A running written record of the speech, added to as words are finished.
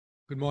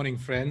Good morning,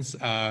 friends.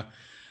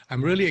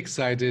 I'm really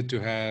excited to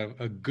have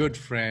a good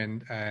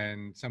friend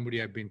and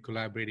somebody I've been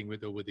collaborating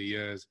with over the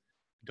years,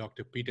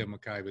 Dr. Peter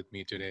Mackay, with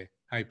me today.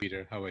 Hi,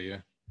 Peter. How are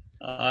you?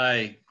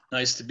 Hi,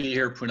 nice to be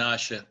here,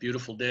 Punasha.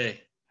 Beautiful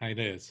day. Hi, it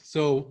is.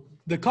 So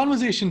the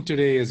conversation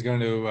today is going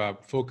to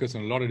focus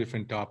on a lot of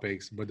different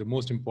topics, but the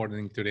most important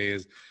thing today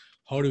is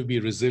how to be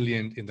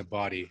resilient in the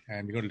body.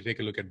 And we're going to take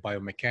a look at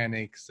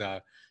biomechanics,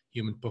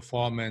 human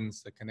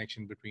performance, the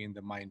connection between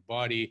the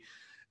mind-body,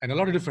 and a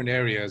lot of different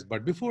areas.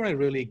 But before I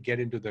really get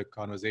into the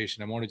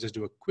conversation, I want to just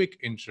do a quick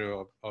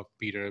intro of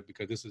Peter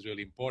because this is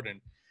really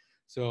important.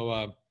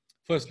 So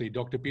firstly,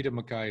 Dr. Peter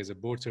Mackay is a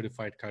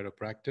board-certified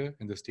chiropractor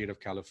in the state of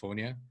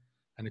California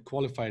and a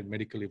qualified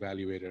medical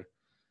evaluator.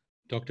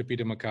 Dr.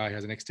 Peter Mackay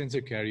has an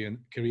extensive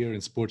career in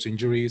sports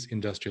injuries,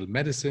 industrial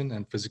medicine,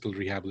 and physical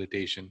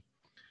rehabilitation.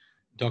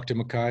 Dr.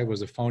 Mackay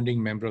was a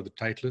founding member of the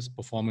Titleist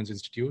Performance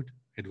Institute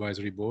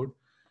Advisory Board.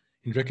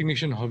 In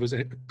recognition of his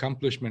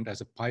accomplishment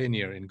as a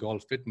pioneer in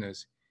golf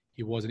fitness,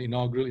 he was an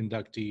inaugural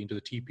inductee into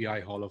the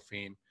TPI Hall of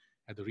Fame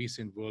at the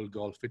recent World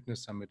Golf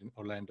Fitness Summit in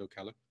Orlando,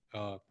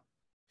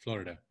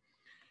 Florida.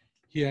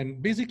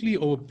 And basically,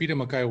 Peter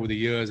Mackay over the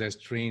years has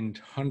trained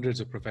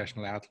hundreds of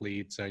professional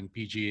athletes in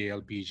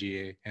PGA,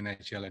 LPGA,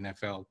 NHL,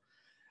 NFL,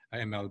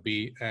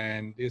 MLB,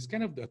 and is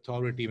kind of the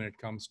authority when it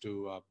comes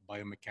to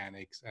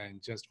biomechanics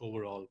and just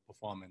overall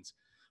performance.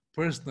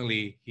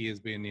 Personally, he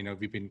has been,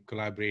 we've been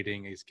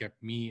collaborating. He's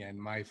kept me and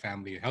my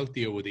family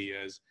healthy over the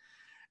years.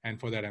 And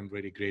for that, I'm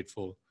really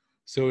grateful.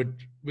 So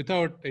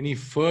without any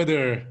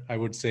further, I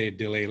would say,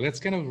 delay,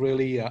 let's kind of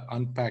really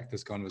unpack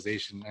this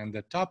conversation. And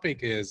the topic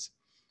is,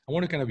 I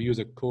want to kind of use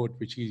a quote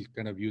which he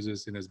kind of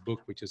uses in his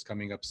book, which is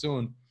coming up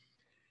soon.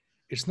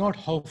 It's not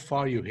how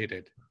far you hit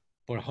it,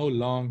 but how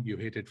long you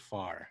hit it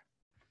far.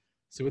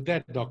 So with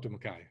that, Dr.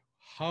 Mackay,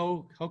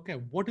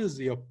 what is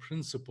your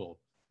principle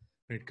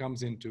when it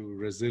comes into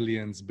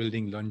resilience,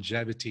 building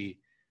longevity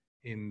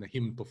in the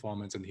human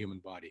performance and the human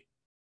body?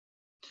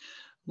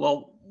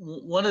 Well,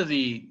 one of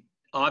the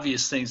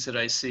obvious things that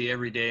I see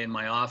every day in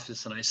my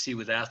office and I see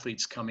with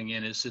athletes coming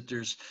in is that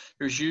there's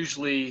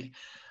usually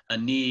a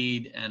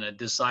need and a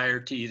desire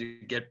to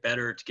either get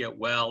better, to get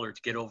well, or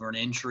to get over an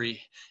injury.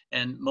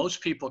 And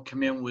most people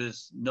come in with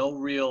no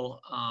real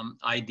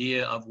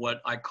idea of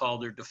what I call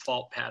their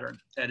default pattern.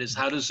 That is,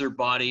 how does their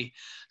body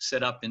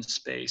set up in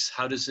space?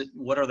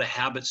 What are the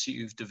habits that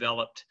you've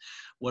developed?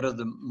 What are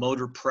the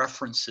motor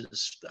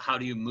preferences? How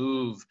do you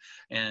move?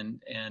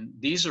 And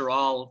these are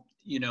all,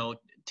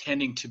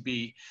 tending to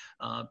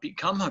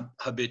become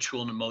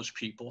habitual to most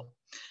people.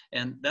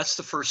 And that's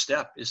the first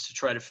step, is to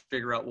try to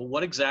figure out, well,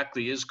 what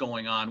exactly is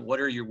going on? What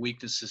are your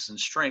weaknesses and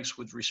strengths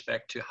with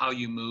respect to how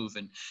you move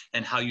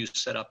and how you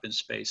set up in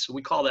space? So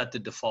we call that the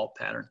default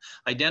pattern.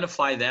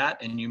 Identify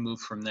that and you move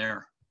from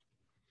there.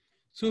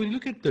 So when you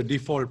look at the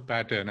default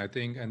pattern, I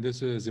think, and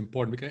this is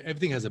important because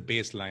everything has a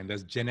baseline.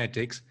 There's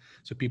genetics,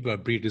 so people are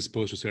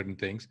predisposed to certain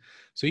things.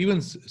 So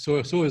even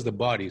so is the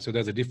body. So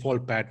there's a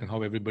default pattern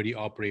how everybody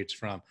operates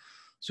from.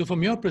 So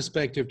from your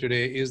perspective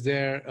today, is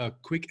there a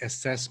quick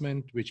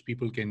assessment which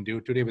people can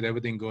do today with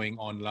everything going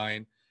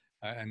online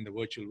and the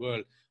virtual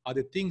world? Are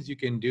there things you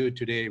can do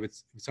today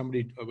with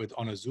somebody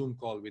on a Zoom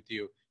call with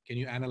you? Can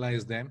you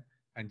analyze them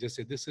and just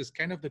say, this is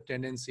kind of the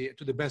tendency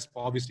to the best,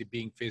 obviously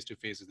being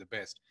face-to-face is the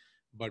best.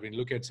 But when you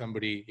look at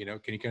somebody,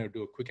 can you kind of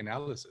do a quick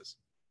analysis?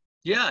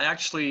 Yeah,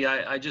 actually,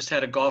 I just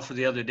had a golfer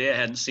the other day I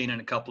hadn't seen in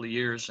a couple of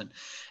years.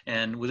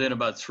 And within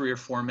about 3 or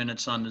 4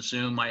 minutes on the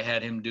Zoom, I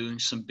had him doing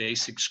some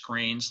basic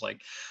screens, like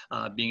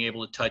being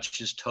able to touch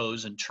his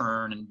toes and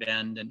turn and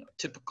bend and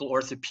typical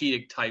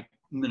orthopedic type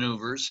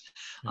maneuvers.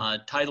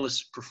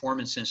 Titleist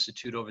Performance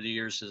Institute over the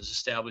years has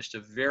established a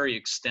very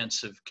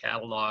extensive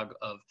catalog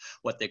of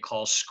what they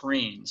call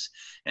screens.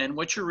 And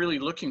what you're really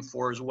looking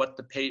for is what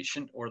the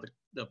patient or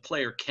the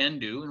player can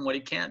do and what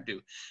he can't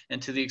do.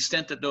 And to the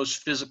extent that those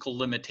physical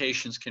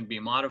limitations can be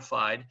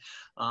modified,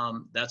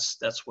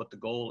 that's what the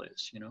goal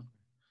is,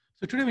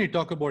 So today when we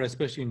talk about,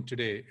 especially in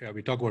today,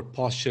 we talk about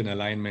posture and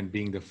alignment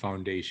being the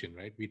foundation,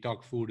 right? We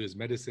talk food is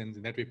medicine,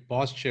 and that way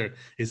posture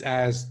is,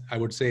 as I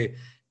would say,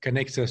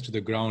 connects us to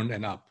the ground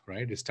and up,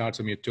 right? It starts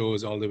from your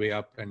toes all the way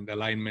up, and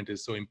alignment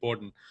is so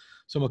important.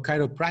 So from a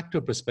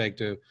chiropractor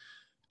perspective,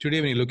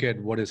 today when you look at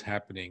what is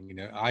happening,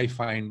 I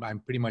find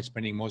I'm pretty much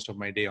spending most of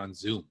my day on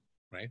Zoom,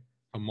 right?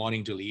 From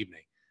morning till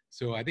evening.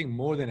 So I think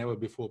more than ever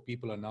before,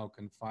 people are now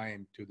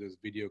confined to this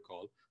video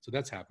call. So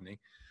that's happening.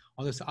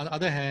 On the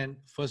other hand,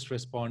 first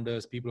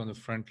responders, people on the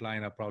front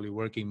line are probably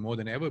working more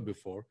than ever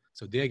before.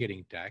 So they're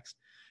getting taxed.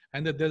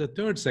 And there's a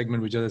third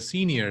segment, which are the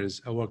seniors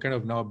who are kind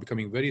of now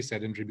becoming very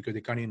sedentary because they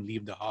can't even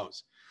leave the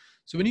house.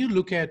 So when you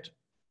look at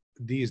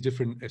these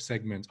different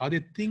segments, are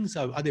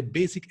there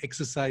basic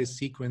exercise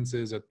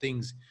sequences or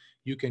things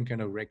you can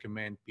kind of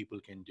recommend people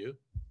can do?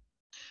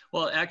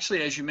 Well,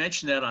 actually, as you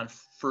mentioned that on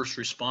first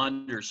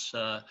responders.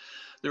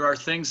 There are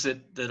things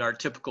that our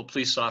typical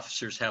police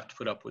officers have to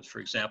put up with. For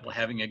example,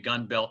 having a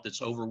gun belt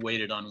that's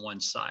overweighted on one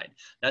side.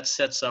 That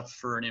sets up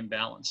for an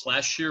imbalance.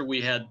 Last year,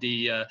 we had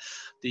the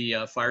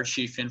fire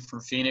chief in from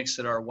Phoenix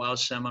at our WOW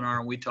seminar,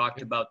 and we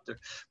talked about the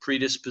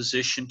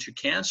predisposition to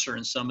cancer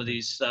in some of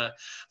these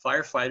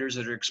firefighters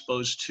that are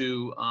exposed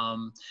to,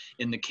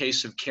 in the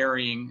case of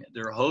carrying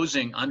their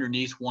hosing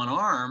underneath one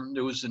arm,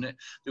 there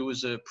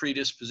was a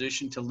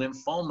predisposition to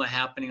lymphoma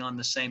happening on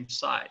the same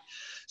side.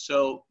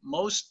 So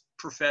most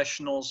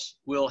professionals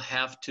will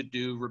have to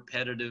do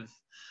repetitive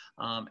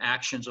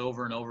actions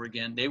over and over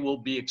again. They will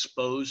be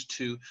exposed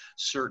to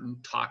certain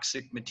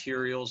toxic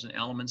materials and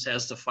elements,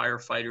 as the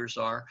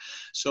firefighters are.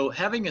 So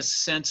having a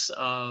sense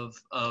of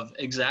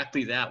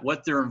exactly that,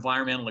 what their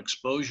environmental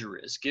exposure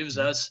is, gives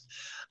us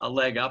a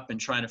leg up in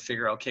trying to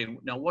figure out, okay,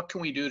 now what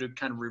can we do to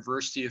kind of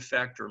reverse the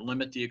effect or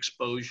limit the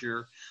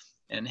exposure,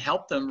 and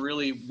help them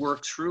really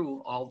work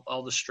through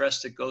all the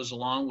stress that goes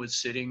along with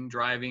sitting,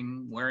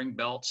 driving, wearing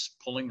belts,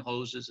 pulling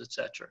hoses,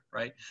 etc.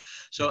 Right?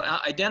 So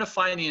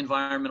identifying the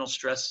environmental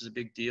stress is a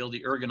big deal.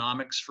 The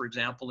ergonomics, for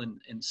example,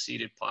 in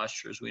seated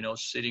postures, we know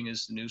sitting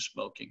is the new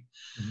smoking.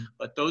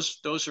 But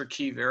those are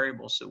key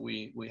variables that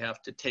we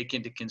have to take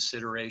into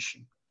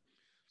consideration.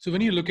 So when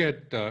you look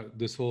at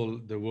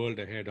the world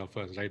ahead of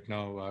us right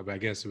now, I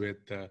guess with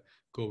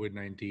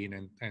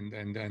COVID-19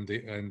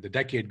 and the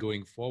decade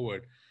going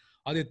forward,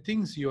 are there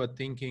things you are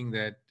thinking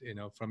that,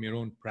 from your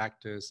own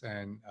practice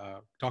and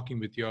talking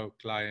with your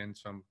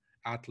clients, from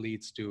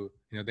athletes to,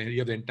 you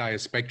have the entire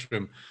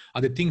spectrum,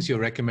 are there things you're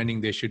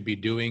recommending they should be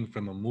doing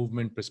from a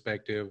movement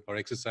perspective or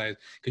exercise?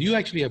 Because you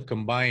actually have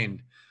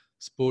combined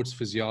sports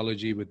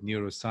physiology with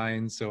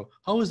neuroscience. So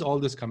how is all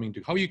this coming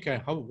to,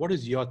 what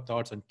is your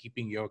thoughts on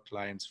keeping your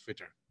clients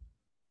fitter?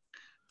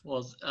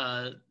 Well,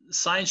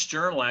 Science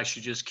Journal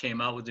actually just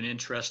came out with an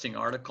interesting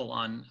article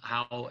on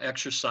how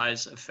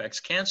exercise affects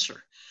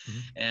cancer.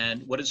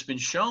 And what has been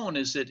shown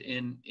is that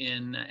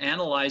in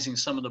analyzing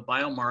some of the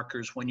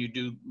biomarkers, when you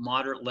do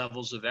moderate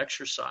levels of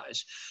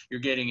exercise,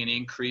 you're getting an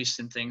increase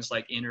in things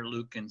like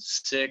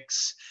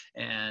interleukin-6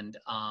 and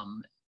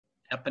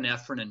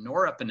epinephrine and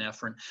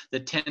norepinephrine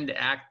that tend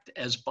to act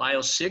as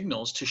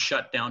biosignals to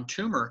shut down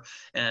tumor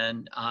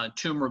and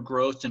tumor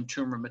growth and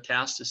tumor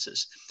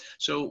metastasis.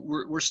 So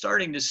we're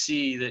starting to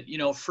see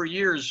that, for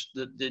years,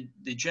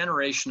 the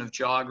generation of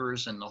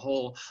joggers and the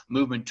whole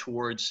movement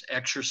towards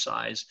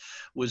exercise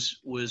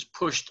was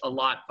pushed a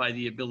lot by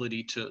the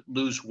ability to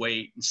lose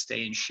weight and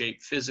stay in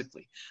shape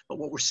physically. But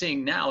what we're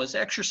seeing now is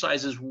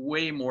exercise is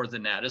way more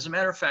than that. As a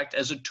matter of fact,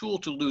 as a tool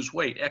to lose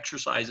weight,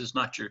 exercise is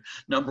not your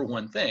number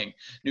one thing.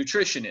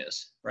 Nutrition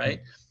is, right?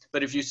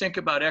 But if you think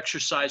about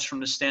exercise from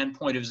the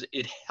standpoint of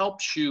it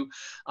helps you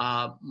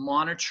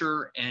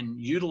monitor and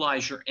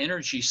utilize your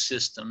energy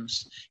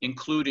systems,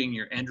 including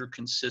your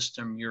endocrine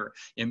system, your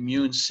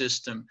immune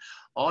system,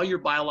 all your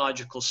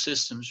biological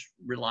systems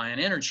rely on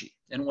energy.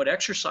 And what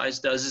exercise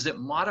does is it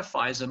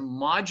modifies and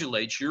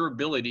modulates your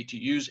ability to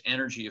use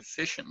energy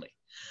efficiently.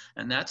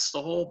 And that's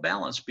the whole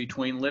balance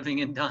between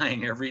living and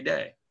dying every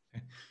day.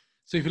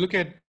 So if you look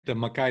at the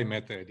Mackay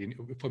method,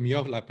 from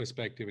your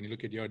perspective, and you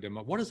look at your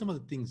demo, what are some of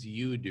the things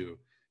you do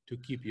to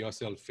keep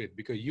yourself fit?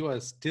 Because you are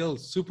still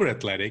super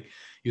athletic,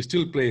 you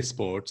still play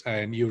sports,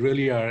 and you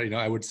really are,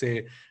 I would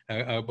say,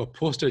 a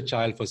poster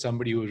child for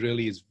somebody who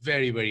really is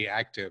very, very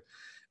active.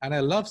 And I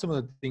love some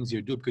of the things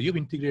you do because you've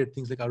integrated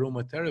things like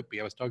aromatherapy.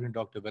 I was talking to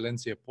Dr.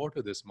 Valencia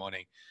Porter this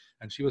morning,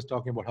 and she was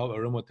talking about how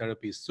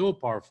aromatherapy is so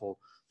powerful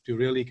to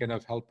really kind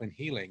of help in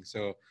healing.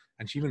 So,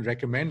 and she even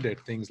recommended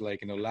things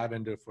like,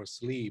 lavender for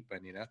sleep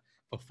and,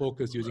 for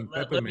focus using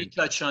peppermint. Let me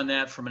touch on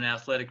that from an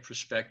athletic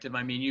perspective.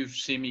 I mean, you've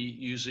seen me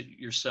use it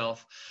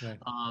yourself. Right.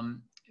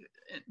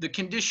 The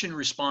conditioned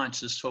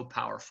response is so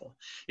powerful.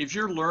 If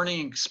your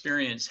learning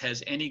experience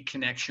has any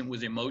connection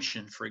with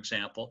emotion, for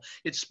example,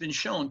 it's been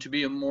shown to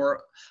be a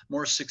more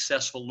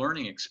successful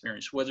learning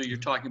experience, whether you're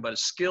talking about a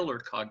skill or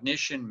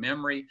cognition,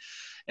 memory.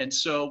 And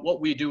so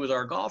what we do with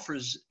our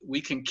golfers,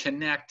 we can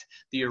connect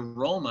the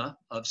aroma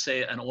of,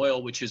 say, an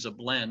oil, which is a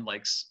blend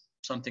like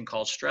something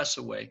called Stress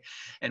Away,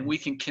 and we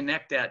can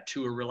connect that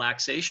to a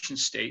relaxation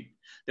state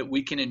that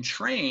we can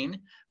entrain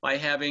by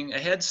having a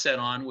headset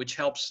on, which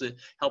helps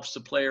the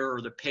player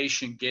or the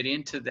patient get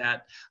into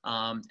that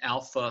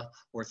alpha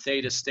or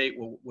theta state,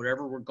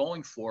 whatever we're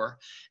going for.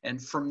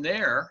 And from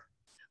there,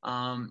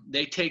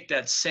 they take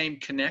that same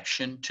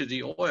connection to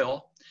the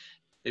oil,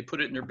 they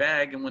put it in their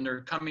bag, and when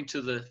they're coming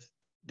to the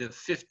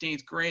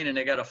 15th green and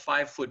they got a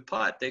 5-foot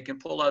putt, they can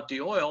pull out the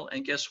oil,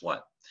 and guess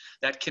what?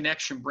 That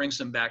connection brings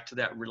them back to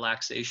that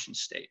relaxation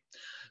state.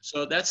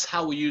 So that's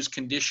how we use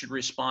conditioned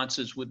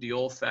responses with the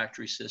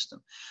olfactory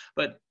system.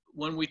 But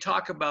when we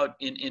talk about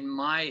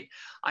I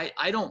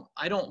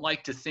don't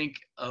like to think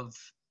of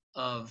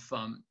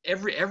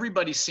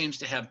everybody seems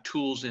to have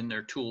tools in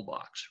their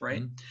toolbox,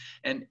 right? Mm-hmm.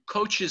 And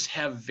coaches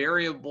have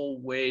variable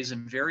ways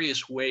and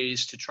various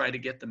ways to try to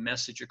get the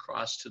message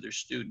across to their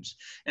students.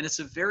 And it's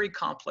a very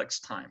complex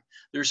time.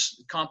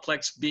 There's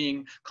complex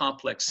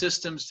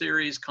systems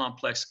theories,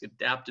 complex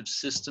adaptive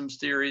systems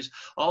theories,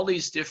 all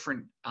these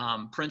different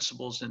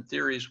principles and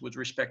theories with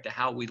respect to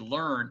how we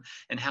learn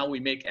and how we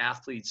make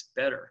athletes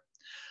better.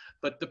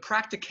 But the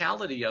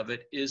practicality of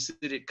it is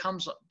that it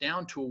comes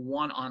down to a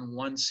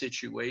one-on-one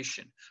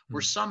situation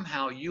where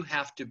somehow you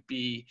have to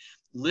be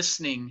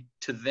listening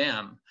to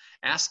them,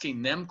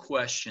 asking them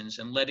questions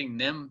and letting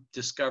them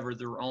discover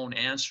their own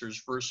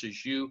answers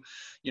versus you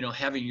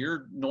having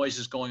your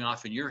noises going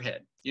off in your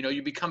head.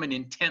 You become an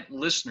intent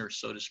listener,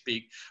 so to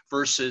speak,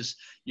 versus,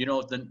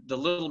 the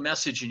little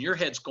message in your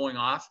head's going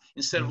off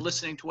instead of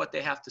listening to what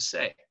they have to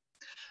say.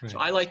 Right. So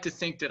I like to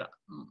think that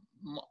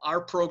our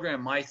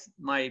program,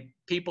 my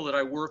people that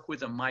I work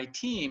with and my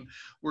team,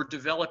 we're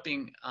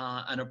developing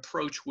an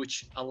approach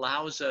which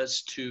allows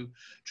us to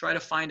try to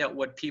find out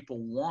what people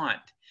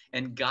want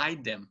and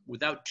guide them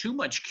without too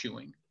much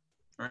cueing,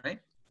 right?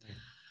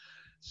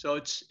 So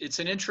it's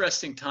an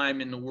interesting time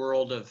in the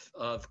world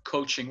of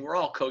coaching. We're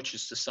all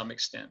coaches to some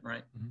extent,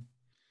 right? Mm-hmm.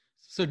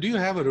 So do you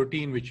have a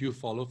routine which you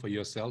follow for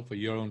yourself, for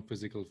your own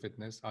physical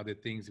fitness? Are there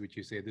things which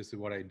you say, this is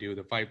what I do,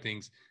 the 5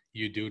 things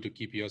you do to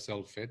keep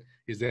yourself fit?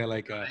 Is there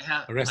like a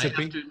recipe?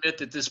 I have to admit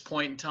that at this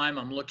point in time,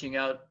 I'm looking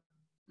out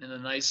in a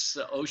nice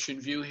ocean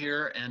view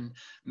here and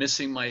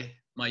missing my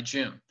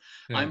gym.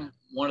 Yeah. I'm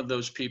one of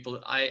those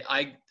people.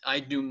 I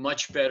do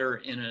much better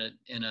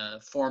in a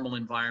formal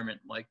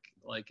environment like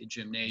a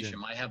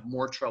gymnasium. I have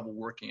more trouble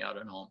working out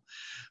at home.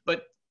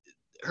 But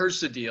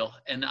here's the deal,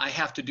 and I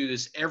have to do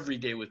this every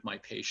day with my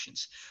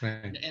patients.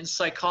 Right. And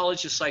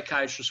psychologists,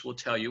 psychiatrists will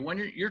tell you,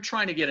 when you're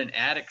trying to get an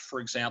addict, for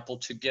example,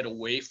 to get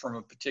away from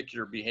a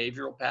particular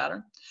behavioral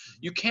pattern,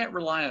 you can't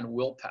rely on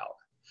willpower.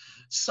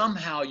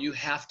 Somehow you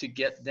have to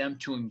get them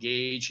to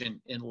engage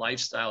in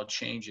lifestyle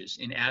changes,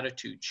 in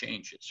attitude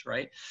changes,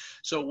 right?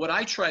 So what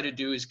I try to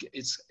do is,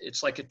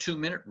 it's like a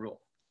 2-minute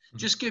rule.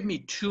 Just give me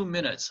 2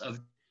 minutes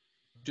of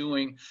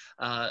doing,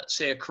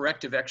 say, a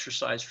corrective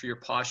exercise for your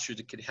posture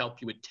that could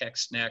help you with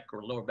text neck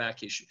or lower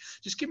back issue.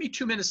 Just give me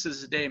 2 minutes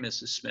a day,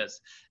 Mrs. Smith,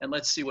 and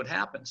let's see what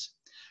happens.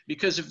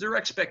 Because if their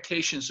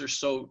expectations are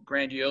so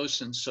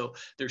grandiose and so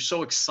they're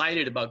so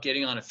excited about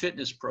getting on a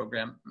fitness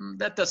program,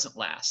 that doesn't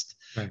last.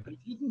 Right. But if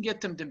you can get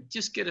them to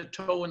just get a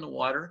toe in the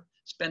water,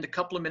 spend a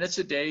couple of minutes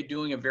a day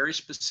doing a very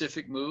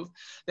specific move,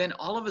 then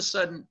all of a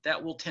sudden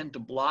that will tend to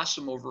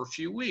blossom over a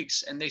few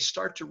weeks, and they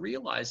start to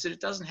realize that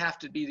it doesn't have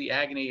to be the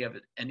agony of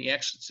it and the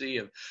ecstasy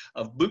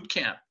of boot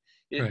camp.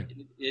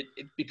 It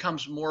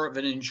becomes more of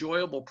an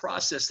enjoyable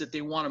process that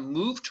they want to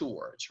move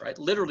towards, right?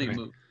 Literally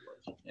move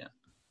towards. Yeah.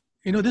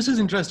 This is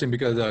interesting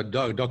because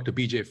Dr.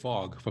 PJ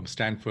Fogg from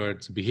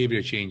Stanford's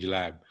Behavior Change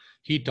Lab,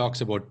 he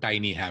talks about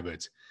tiny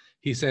habits.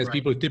 He says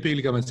people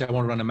typically come and say, I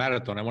want to run a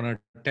marathon, I want to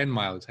run 10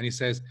 miles. And he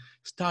says,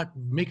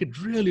 make it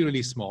really,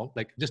 really small,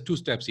 like just 2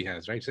 steps he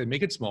has, right? He said,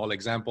 make it small.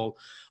 Example,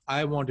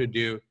 I want to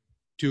do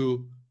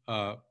 2,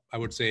 I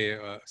would say,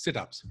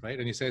 sit-ups, right?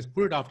 And he says,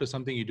 put it after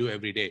something you do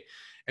every day.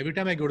 Every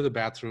time I go to the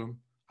bathroom,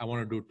 I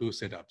want to do 2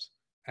 sit-ups.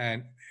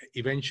 And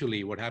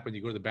eventually what happens,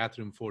 you go to the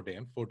bathroom 4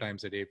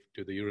 times a day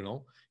to the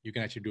urinal, you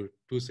can actually do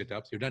 2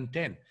 sit-ups, you've done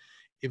 10.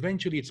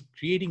 Eventually it's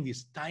creating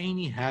these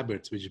tiny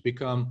habits which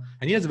become,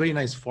 and he has a very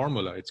nice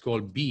formula. It's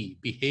called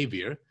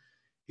behavior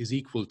is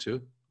equal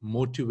to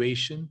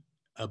motivation,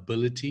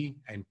 ability,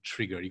 and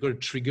trigger. You got to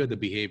trigger the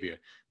behavior,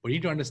 but you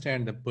need to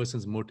understand the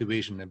person's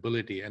motivation and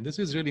ability. And this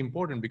is really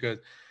important because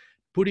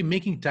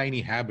making tiny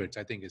habits,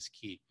 I think, is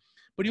key.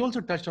 But you also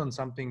touched on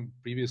something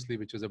previously,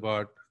 which is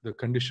about the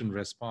conditioned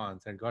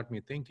response, and got me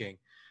thinking.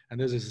 And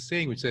there's this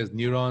saying which says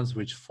neurons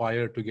which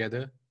fire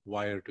together,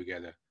 wire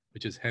together,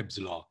 which is Hebb's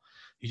law.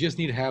 You just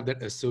need to have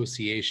that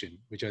association,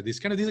 which are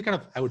these are kind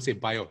of, I would say,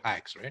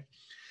 biohacks, right?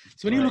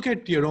 So when you look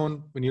at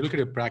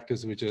your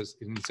practice, which is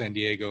in San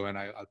Diego, and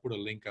I'll put a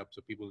link up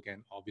so people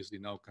can obviously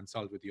now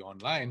consult with you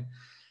online.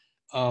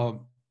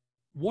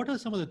 What are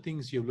some of the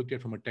things you've looked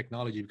at from a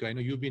technology? Because I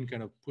know you've been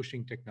kind of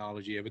pushing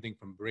technology, everything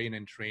from brain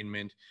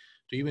entrainment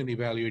to even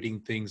evaluating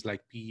things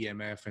like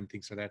PEMF and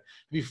things like that. Have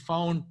you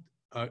found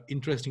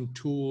interesting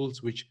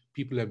tools which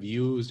people have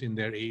used in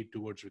their aid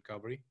towards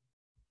recovery?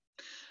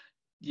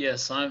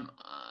 Yes, I'm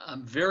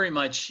very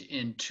much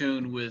in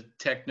tune with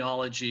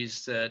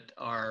technologies that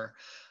are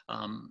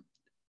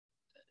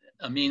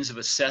a means of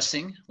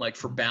assessing, like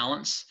for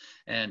balance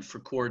and for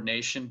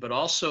coordination, but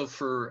also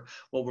for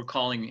what we're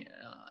calling,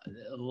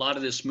 a lot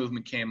of this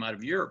movement came out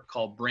of Europe,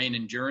 called brain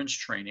endurance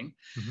training.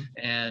 Mm-hmm.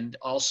 And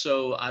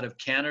also out of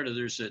Canada,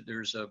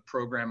 there's a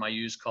program I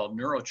use called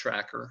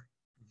NeuroTracker.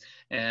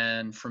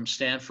 And from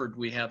Stanford,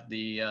 we have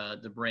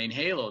the brain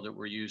halo that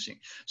we're using.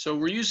 So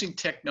we're using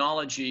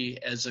technology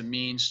as a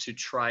means to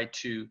try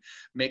to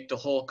make the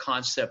whole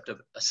concept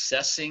of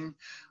assessing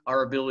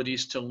our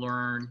abilities to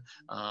learn,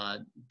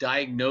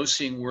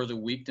 diagnosing where the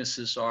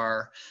weaknesses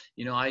are.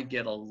 You know, I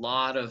get a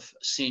lot of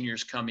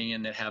seniors coming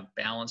in that have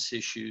balance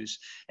issues,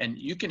 and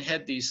you can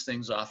head these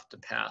things off at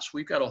the pass.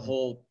 We've got a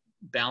whole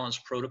balance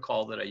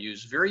protocol that I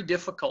use. Very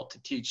difficult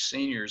to teach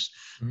seniors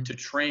to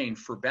train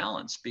for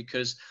balance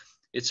because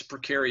it's a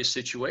precarious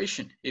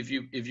situation. If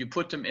you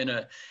put them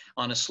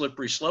on a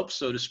slippery slope,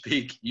 so to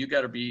speak,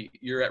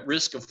 you're at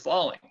risk of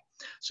falling.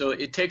 So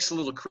it takes a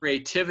little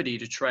creativity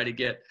to try to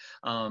get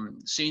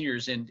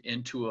seniors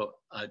into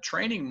a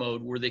training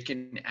mode where they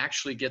can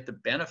actually get the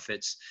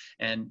benefits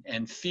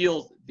and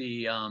feel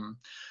the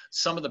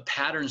some of the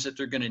patterns that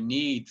they're going to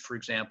need. For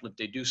example, if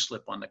they do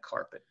slip on the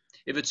carpet.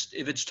 If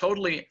it's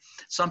totally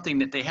something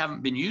that they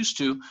haven't been used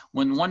to,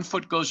 when one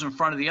foot goes in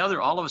front of the other,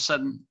 all of a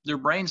sudden their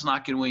brain's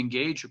not going to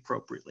engage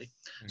appropriately.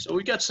 So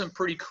we've got some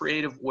pretty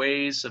creative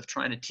ways of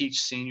trying to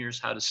teach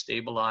seniors how to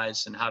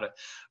stabilize and how to,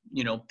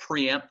 you know,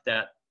 preempt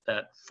that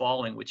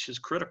falling, which is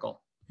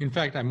critical. In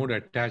fact, I'm going to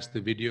attach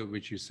the video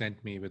which you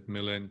sent me with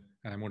Millen,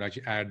 and I'm going to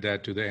actually add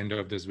that to the end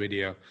of this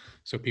video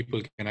so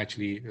people can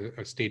actually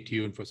stay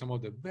tuned for some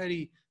of the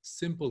very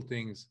simple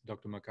things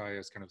Dr. Mackay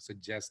has kind of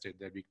suggested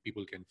that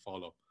people can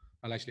follow.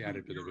 I'll actually add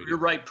it to the video. You're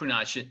right,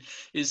 Punach.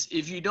 Is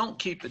if you don't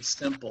keep it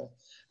simple,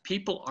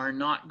 people are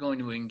not going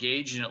to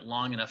engage in it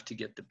long enough to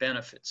get the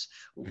benefits.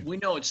 We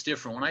know it's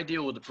different. When I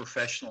deal with a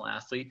professional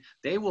athlete,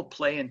 they will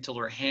play until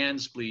their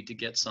hands bleed to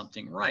get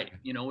something right.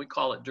 You know, we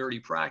call it dirty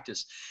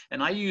practice.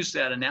 And I use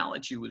that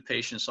analogy with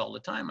patients all the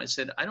time. I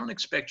said, I don't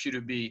expect you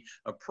to be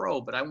a pro,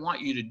 but I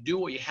want you to do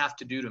what you have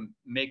to do to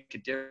make a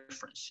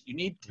difference. You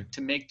need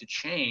to make the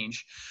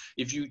change.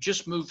 If you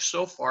just move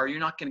so far, you're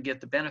not going to get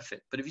the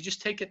benefit. But if you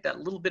just take it that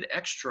little bit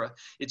extra,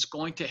 it's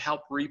going to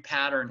help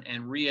repattern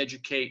and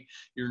re-educate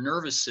your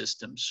nervous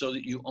system so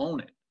that you own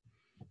it.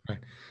 Right.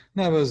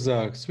 Now I was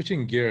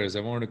switching gears.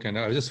 I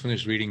just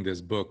finished reading this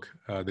book,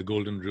 The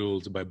Golden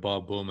Rules by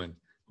Bob Bowman,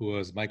 who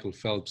was Michael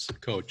Phelps'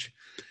 coach.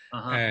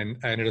 And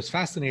it was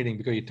fascinating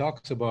because he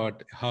talks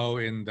about how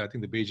in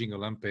the Beijing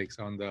Olympics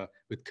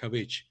with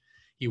Kavich,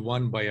 he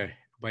won by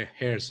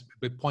hairs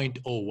with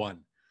 0.01.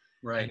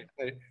 Right.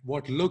 And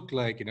what looked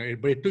like, you know,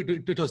 but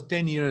it was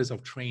 10 years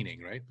of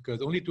training, right?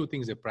 Because only two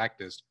things they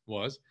practiced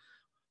was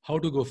how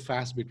to go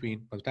fast by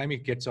the time he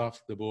gets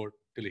off the board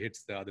till he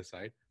hits the other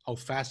side, how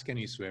fast can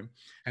he swim,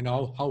 and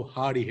how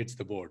hard he hits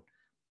the board.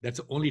 That's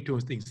the only two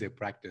things they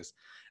practice.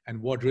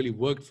 And what really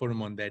worked for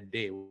him on that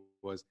day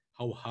was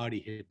how hard he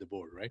hit the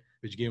board, right?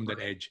 Which gave him that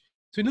edge.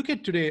 So you look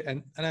at today,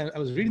 and I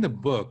was reading the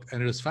book,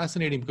 and it was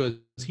fascinating because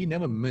he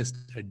never missed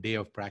a day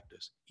of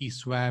practice. He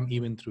swam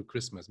even through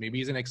Christmas. Maybe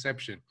he's an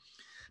exception.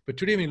 But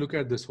today, when you look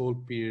at this whole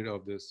period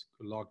of this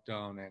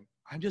lockdown, and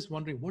I'm just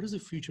wondering, what does the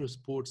future of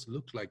sports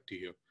look like to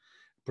you?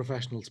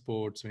 Professional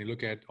sports, when you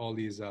look at all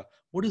these,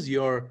 what is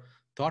your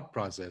thought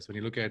process when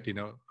you look at, you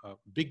know,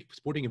 big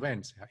sporting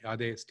events? Are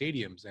they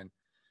stadiums? And,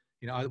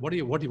 you know, what are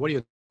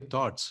your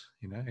thoughts?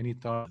 You know, any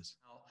thoughts?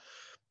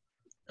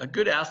 A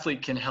good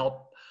athlete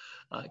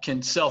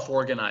can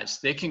self-organize.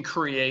 They can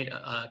create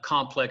a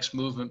complex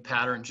movement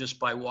pattern just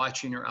by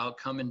watching their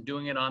outcome and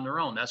doing it on their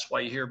own. That's why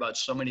you hear about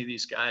so many of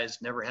these guys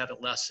never had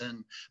a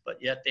lesson, but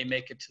yet they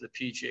make it to the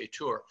PGA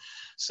Tour.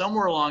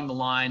 Somewhere along the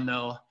line,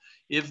 though,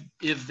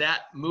 if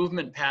that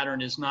movement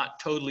pattern is not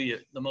totally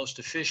the most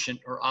efficient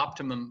or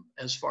optimum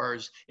as far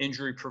as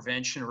injury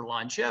prevention or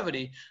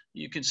longevity,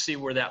 you can see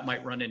where that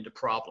might run into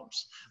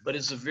problems. But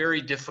it's a very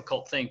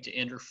difficult thing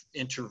to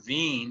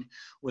intervene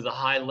with a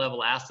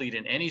high-level athlete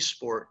in any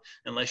sport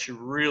unless you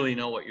really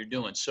know what you're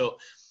doing. So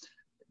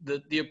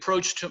the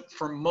approach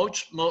for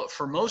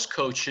most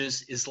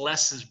coaches is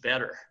less is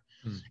better.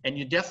 And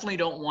you definitely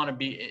don't want to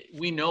be,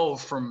 we know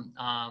from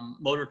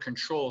motor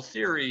control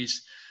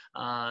theories,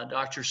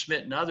 Dr.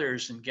 Smith and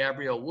others and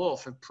Gabrielle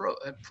Wolf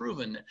have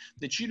proven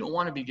that you don't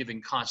want to be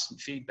giving constant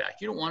feedback.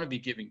 You don't want to be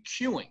giving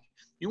cueing.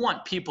 You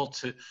want people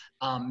to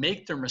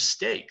make their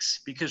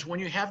mistakes, because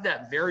when you have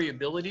that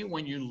variability,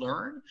 when you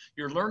learn,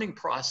 your learning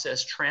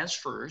process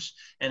transfers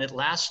and it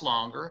lasts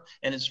longer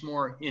and it's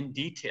more in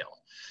detail.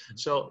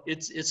 So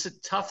it's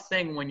a tough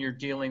thing when you're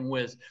dealing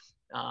with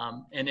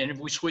and if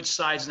we switch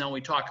sides now, we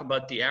talk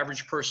about the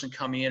average person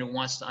coming in and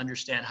wants to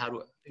understand how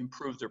to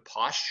improve their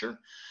posture.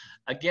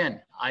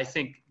 Again, I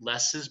think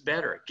less is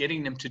better.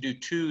 Getting them to do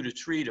 2 to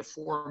 3 to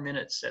 4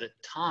 minutes at a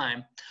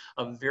time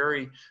of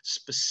very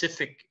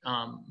specific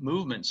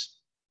movements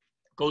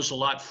goes a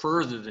lot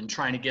further than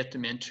trying to get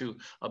them into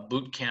a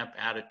boot camp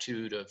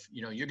attitude of,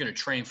 you know, you're going to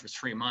train for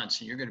 3 months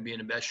and you're going to be in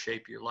the best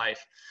shape of your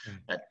life.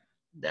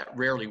 That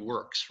rarely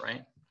works,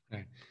 right?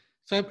 Right.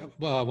 So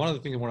one of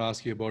the things I want to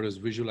ask you about is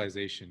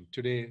visualization.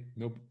 Today,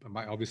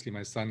 obviously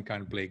my son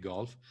can't play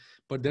golf,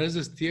 but there is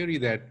this theory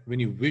that when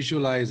you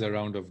visualize a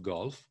round of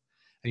golf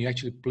and you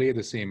actually play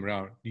the same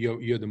round,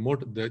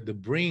 the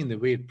brain, the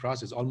way it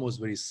processes,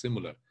 almost very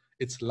similar.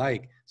 it's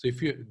like. So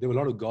there were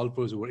a lot of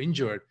golfers who were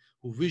injured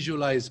who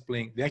visualized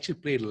playing. They actually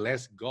played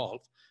less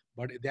golf,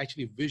 but they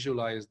actually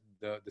visualized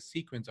the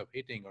sequence of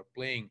hitting or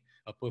playing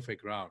a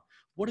perfect round.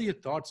 What are your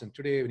thoughts on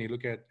today when you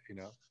look at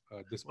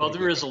this Well,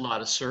 there particular? is a lot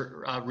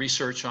of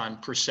research on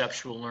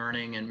perceptual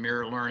learning and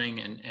mirror learning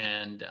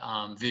and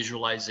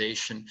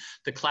visualization.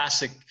 The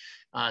classic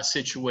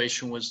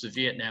situation was the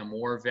Vietnam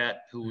War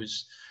vet who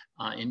was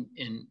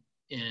in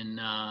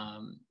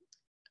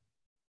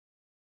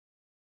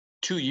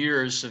 2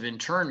 years of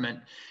internment,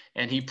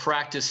 and he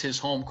practiced his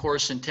home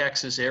course in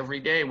Texas every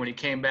day. When he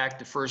came back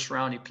the first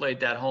round, he played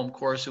that home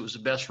course. It was the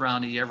best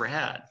round he ever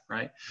had,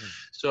 right?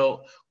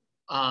 So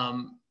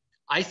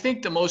I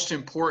think the most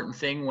important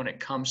thing when it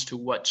comes to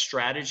what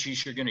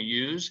strategies you're going to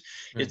use,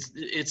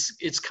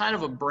 it's kind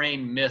of a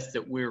brain myth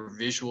that we're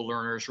visual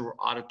learners or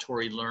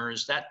auditory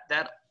learners.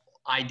 That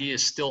idea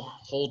still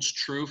holds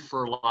true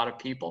for a lot of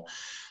people.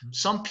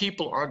 Some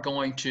people are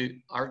going to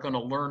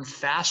learn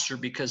faster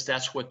because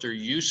that's what they're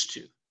used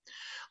to.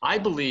 I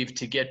believe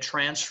to get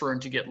transfer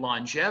and to get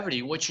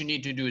longevity, what you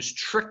need to do is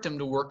trick them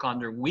to work on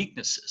their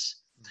weaknesses.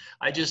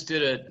 I just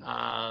did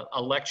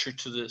a lecture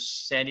to the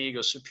San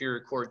Diego Superior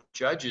Court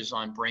judges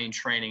on brain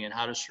training and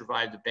how to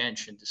survive the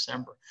bench in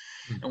December.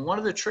 And one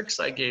of the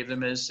tricks I gave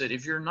them is that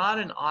if you're not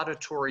an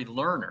auditory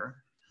learner,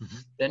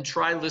 then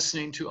try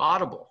listening to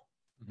Audible.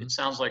 It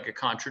sounds like a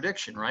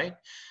contradiction, right?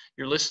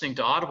 You're listening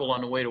to Audible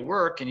on the way to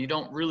work and you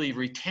don't really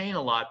retain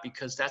a lot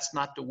because that's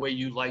not the way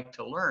you like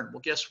to learn.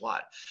 Well, guess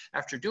what?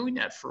 After doing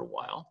that for a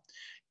while,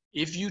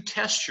 if you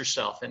test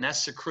yourself, and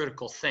that's the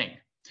critical thing,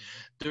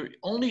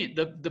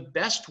 the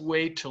best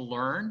way to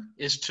learn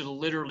is to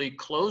literally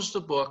close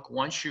the book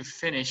once you've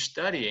finished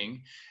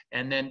studying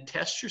and then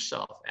test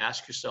yourself,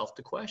 ask yourself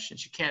the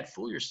questions. You can't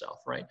fool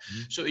yourself, right?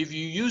 So if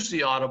you use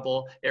the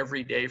Audible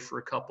every day for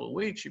a couple of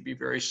weeks, you'd be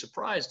very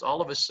surprised.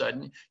 All of a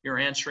sudden, you're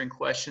answering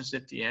questions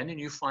at the end and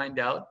you find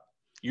out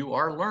you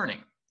are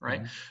learning,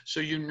 right? So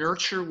you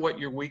nurture what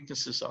your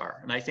weaknesses are.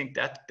 And I think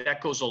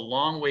that goes a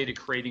long way to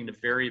creating the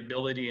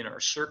variability in our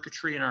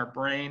circuitry in our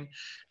brain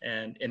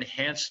and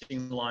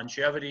enhancing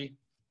longevity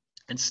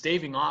and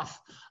staving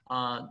off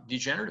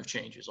degenerative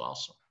changes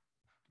also.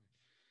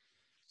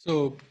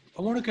 So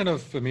I want to kind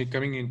of,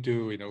 coming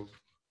into,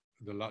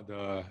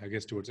 the I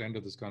guess towards the end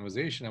of this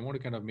conversation, I want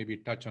to kind of maybe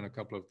touch on a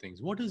couple of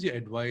things. What is your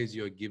advice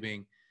you're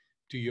giving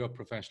to your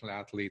professional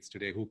athletes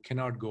today who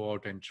cannot go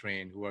out and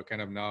train, who are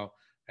kind of now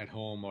at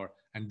home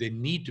and they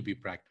need to be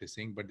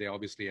practicing, but they're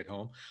obviously at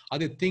home? Are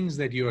there things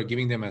that you are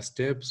giving them as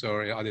tips,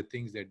 or are there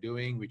things they're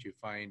doing which you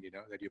find,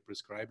 that you're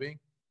prescribing?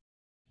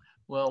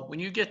 Well, when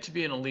you get to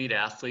be an elite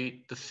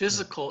athlete, the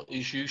physical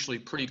is usually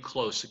pretty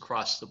close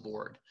across the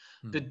board.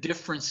 The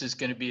difference is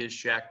going to be, as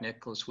Jack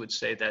Nicklaus would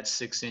say, that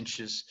 6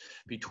 inches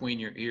between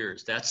your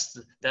ears. That's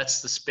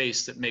the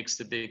space that makes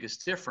the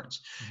biggest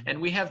difference. And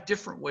we have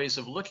different ways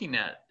of looking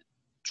at it.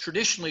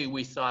 Traditionally,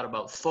 we thought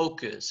about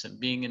focus and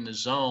being in the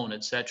zone,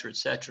 et cetera, et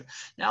cetera.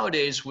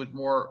 Nowadays, with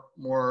more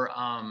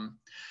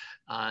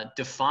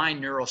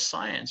defined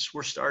neuroscience,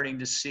 we're starting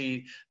to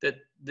see that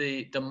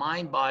the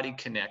mind-body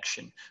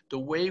connection, the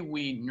way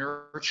we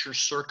nurture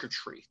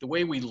circuitry, the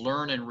way we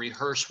learn and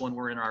rehearse when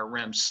we're in our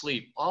REM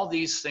sleep, all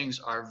these things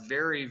are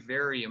very,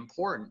 very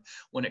important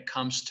when it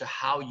comes to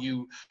how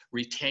you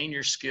retain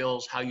your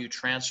skills, how you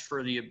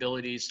transfer the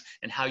abilities,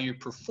 and how you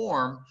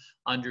perform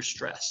under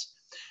stress.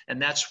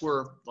 And that's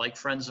where, like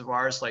friends of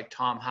ours, like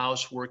Tom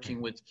House, working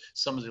with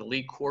some of the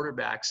elite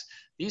quarterbacks,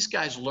 these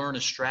guys learn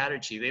a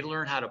strategy. They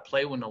learn how to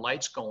play when the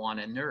lights go on,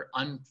 and they're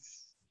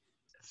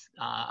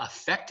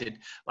affected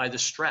by the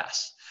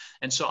stress.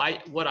 And so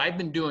what I've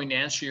been doing to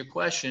answer your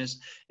question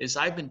is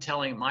I've been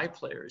telling my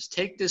players,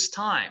 take this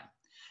time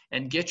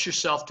and get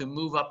yourself to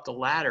move up the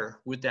ladder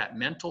with that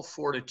mental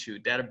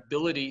fortitude, that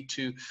ability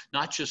to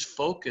not just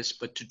focus,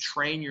 but to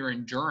train your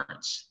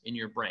endurance in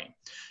your brain.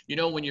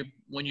 When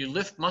you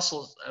lift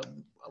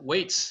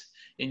weights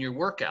in your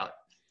workout,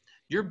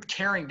 you're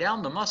tearing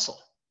down the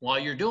muscle while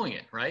you're doing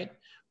it, right?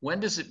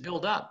 When does it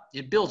build up?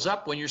 It builds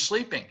up when you're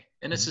sleeping.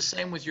 And it's the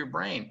same with your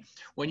brain.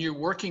 When you're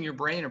working your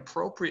brain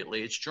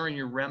appropriately, it's during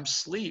your REM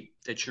sleep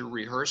that you're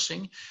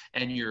rehearsing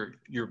and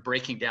you're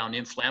breaking down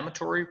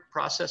inflammatory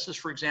processes,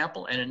 for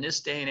example. And in this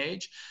day and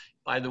age,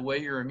 by the way,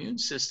 your immune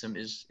system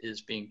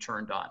is being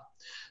turned on.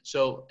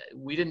 So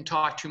we didn't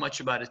talk too much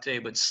about it today,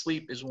 but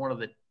sleep is one of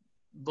the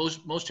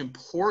most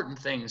important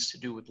things to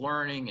do with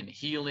learning and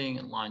healing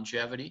and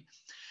longevity.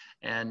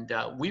 And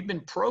we've been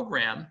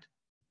programmed,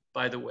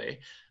 by the way,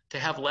 to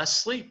have less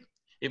sleep.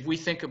 If we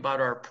think about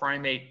our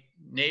primate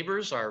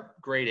neighbors, our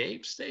great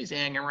apes, they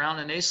hang around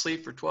and they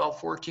sleep for 12,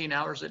 14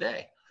 hours a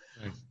day.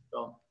 Right.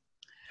 So,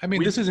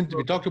 this isn't,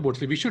 we talked about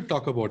sleep. We should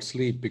talk about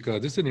sleep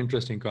because this is an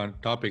interesting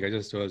topic. I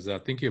just was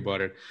thinking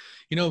about it.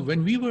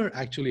 When we were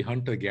actually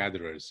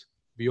hunter-gatherers,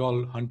 we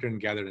all hunted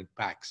and gathered in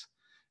packs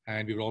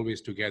and we were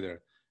always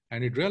together.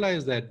 And it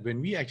realized that when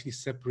we actually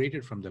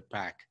separated from the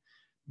pack,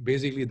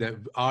 basically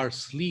our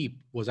sleep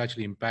was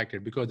actually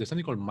impacted because there's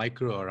something called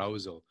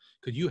microarousal,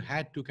 because you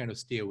had to kind of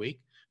stay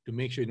awake to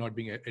make sure you're not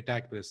being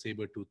attacked by a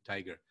saber-toothed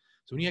tiger.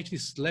 So when you actually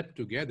slept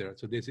together,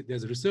 so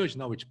there's research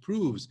now which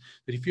proves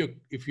that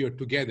if you're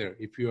together,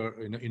 if you're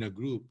in a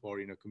group or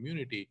in a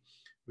community,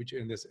 which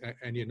in this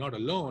and you're not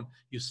alone,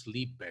 you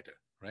sleep better,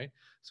 right?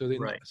 So then,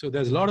 Right. so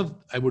there's a lot of,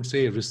 I would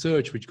say,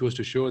 research which goes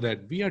to show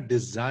that we are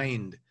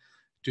designed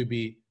to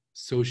be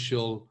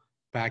social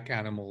pack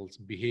animals.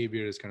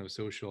 Behavior is kind of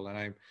social,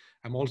 and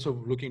I'm also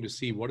looking to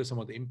see what is some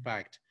of the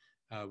impact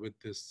with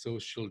this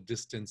social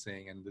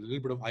distancing and the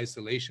little bit of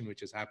isolation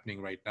which is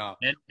happening right now.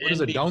 What is And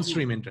the be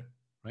downstream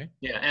right?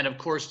 Yeah, and of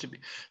course, to be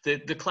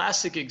the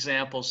classic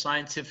example,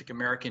 Scientific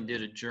American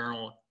did a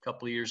journal a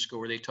couple of years ago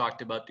where they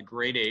talked about the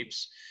great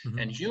apes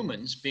and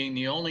humans being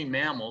the only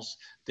mammals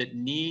that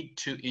need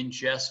to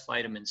ingest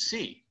vitamin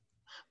C.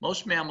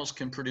 Most mammals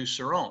can produce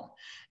their own,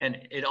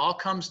 and it all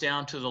comes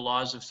down to the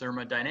laws of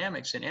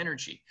thermodynamics and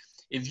energy.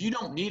 If you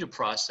don't need a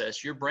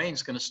process, your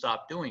brain's going to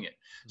stop doing it.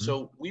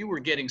 So we were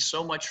getting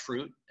so much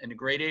fruit, and the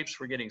great apes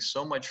were getting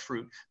so much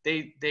fruit.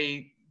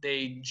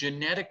 They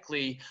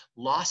genetically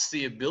lost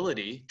the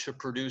ability to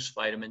produce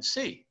vitamin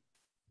C,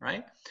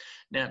 right?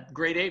 Now,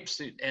 great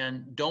apes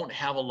and don't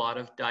have a lot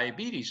of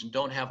diabetes and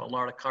don't have a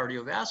lot of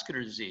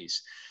cardiovascular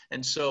disease.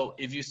 And so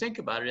if you think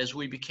about it, as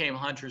we became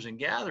hunters and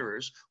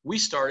gatherers, we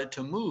started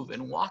to move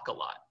and walk a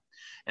lot.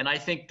 And I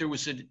think there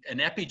was an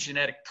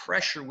epigenetic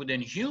pressure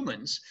within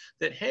humans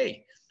that,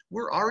 hey,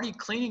 we're already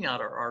cleaning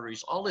out our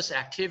arteries. All this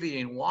activity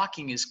and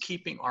walking is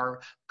keeping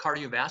our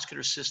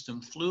cardiovascular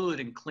system fluid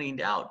and cleaned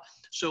out.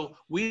 So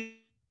we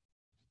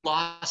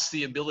lost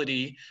the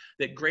ability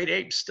that great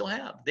apes still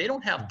have. They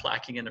don't have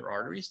plaquing in their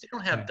arteries. They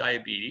don't have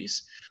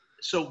diabetes.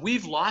 So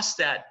we've lost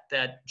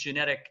that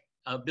genetic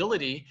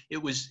ability. It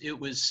was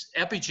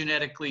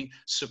epigenetically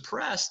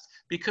suppressed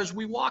because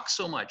we walk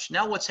so much.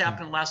 Now what's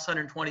happened in the last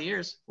 120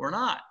 years? We're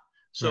not.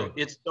 So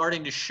it's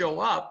starting to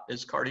show up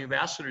as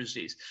cardiovascular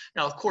disease.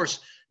 Now, of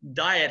course,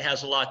 diet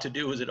has a lot to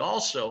do with it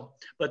also,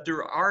 but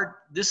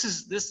this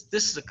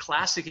is a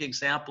classic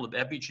example of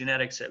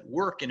epigenetics at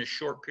work in a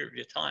short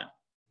period of time.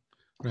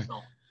 Right.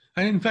 So.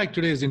 And in fact,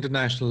 today is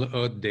International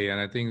Earth Day,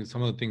 and I think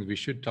some of the things we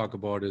should talk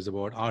about is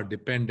about our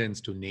dependence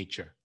to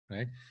nature,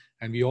 right?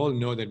 And we all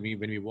know that when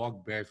we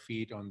walk bare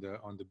feet on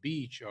the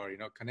beach or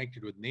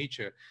connected with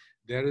nature,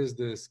 there is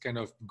this kind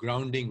of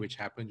grounding which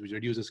happens, which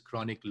reduces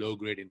chronic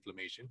low-grade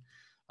inflammation,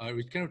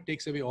 which kind of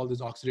takes away all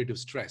this oxidative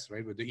stress,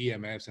 right, with the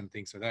EMFs and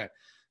things like that.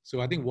 So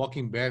I think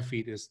walking bare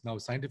feet is now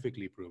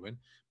scientifically proven.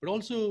 But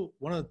also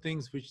one of the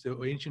things which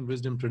the ancient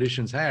wisdom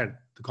traditions had,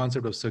 the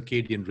concept of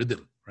circadian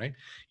rhythm, right?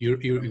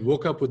 You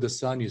woke up with the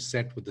sun, you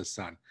set with the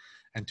sun.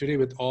 And today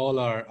with all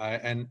our,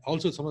 and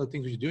also some of the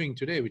things we're doing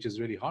today, which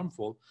is really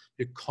harmful,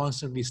 we're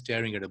constantly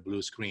staring at a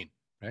blue screen,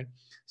 right?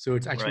 So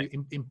it's actually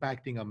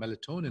impacting our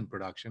melatonin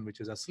production,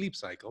 which is our sleep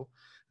cycle.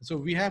 And so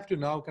we have to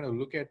now kind of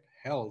look at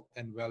health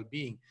and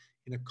well-being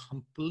in a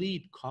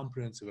complete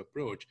comprehensive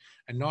approach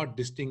and not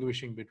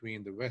distinguishing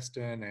between the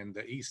Western and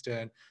the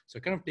Eastern. So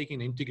kind of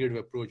taking an integrative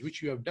approach,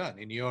 which you have done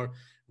in your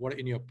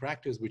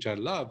practice, which I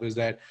love, is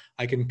that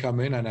I can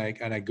come in and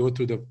I go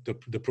through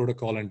the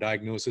protocol and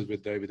diagnosis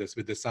with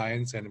the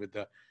science and with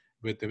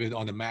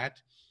on the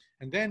mat.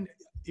 And then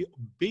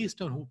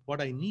based on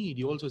what I need,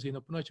 you also say,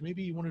 Punach,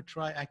 maybe you want to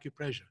try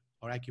acupressure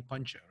or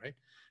acupuncture, right?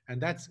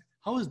 And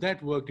how has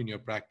that worked in your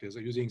practice,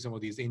 or using some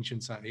of these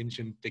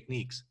ancient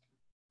techniques?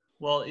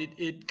 Well,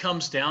 it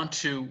comes down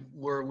to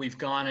where we've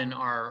gone in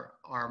our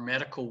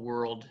medical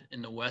world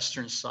in the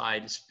Western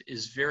side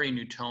is very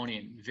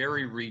Newtonian,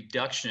 very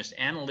reductionist,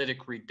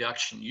 analytic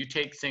reduction. You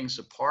take things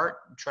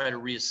apart, try to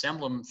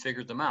reassemble them and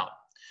figure them out.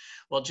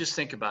 Well, just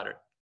think about it.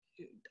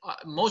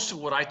 Most of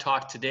what I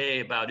talk today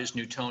about is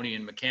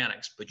Newtonian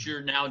mechanics, but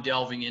you're now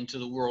delving into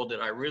the world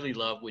that I really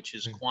love, which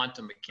is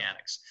quantum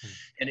mechanics.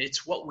 And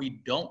it's what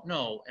we don't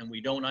know and we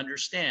don't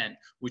understand,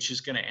 which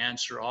is going to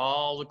answer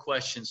all the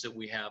questions that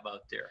we have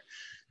out there.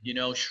 You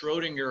know,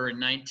 Schrodinger in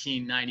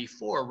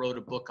 1994 wrote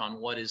a book on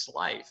what is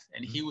life,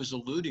 and he was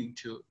alluding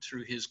to,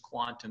 through his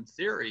quantum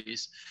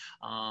theories,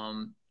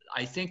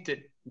 I think that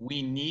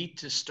we need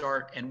to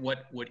start, and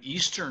what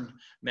Eastern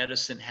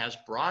medicine has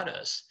brought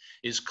us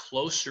is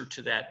closer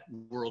to that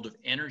world of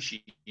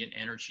energy and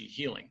energy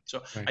healing.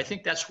 So I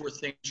think that's where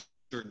things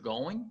are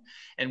going,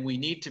 and we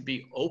need to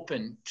be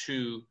open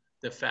to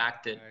the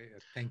fact that.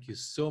 Thank you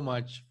so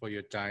much for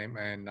your time,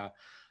 and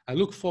I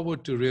look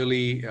forward to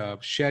really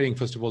sharing,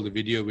 first of all, the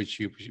video which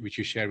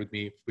you shared with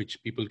me,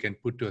 which people can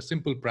put to a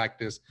simple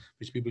practice,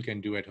 which people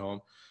can do at home.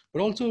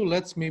 But also,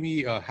 let's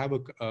maybe have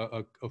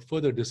a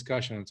further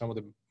discussion on some of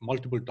the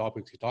multiple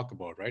topics you talk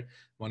about, right?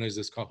 One is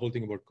this whole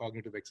thing about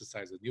cognitive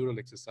exercises, neural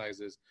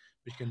exercises,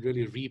 which can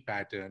really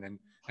repattern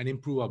and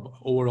improve our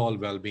overall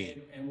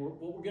well-being. And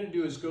what we're going to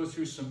do is go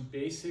through some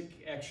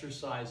basic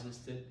exercises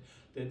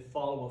that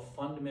follow a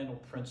fundamental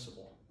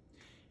principle.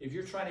 If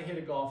you're trying to hit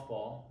a golf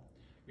ball,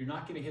 you're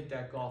not going to hit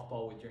that golf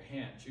ball with your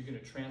hands. You're going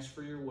to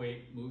transfer your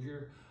weight, move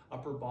your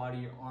upper body,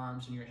 your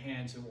arms, and your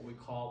hands in what we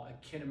call a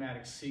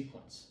kinematic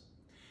sequence.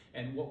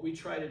 And what we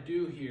try to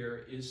do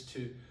here is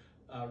to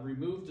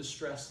remove the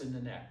stress in the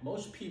neck.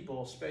 Most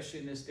people, especially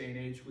in this day and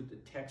age with the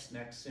text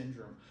neck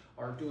syndrome,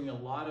 are doing a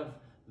lot of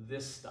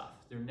this stuff.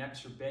 Their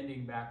necks are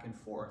bending back and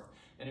forth.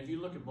 And if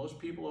you look at most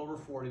people over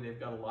 40, they've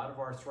got a lot of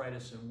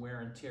arthritis and wear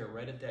and tear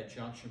right at that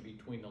junction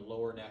between the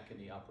lower neck and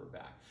the upper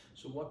back.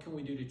 So what can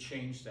we do to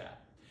change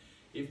that?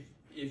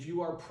 If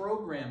you are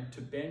programmed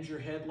to bend your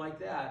head like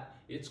that,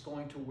 it's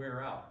going to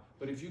wear out.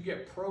 But if you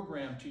get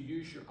programmed to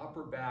use your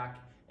upper back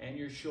and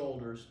your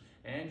shoulders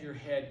and your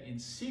head in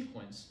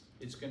sequence,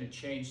 it's going to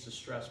change the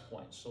stress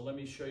points. So let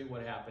me show you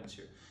what happens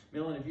here.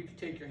 Millen, if you could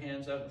take your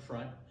hands out in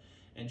front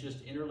and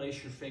just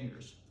interlace your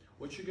fingers.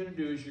 What you're going to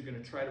do is you're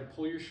going to try to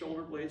pull your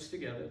shoulder blades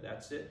together.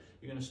 That's it.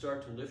 You're going to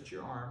start to lift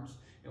your arms.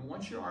 And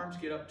once your arms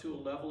get up to a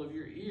level of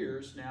your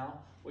ears, now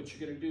what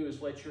you're going to do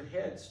is let your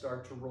head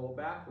start to roll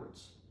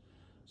backwards.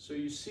 So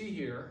you see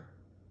here,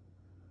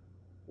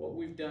 what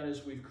we've done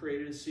is we've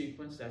created a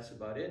sequence. That's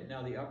about it.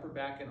 Now the upper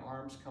back and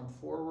arms come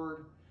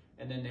forward,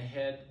 and then the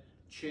head,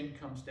 chin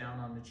comes down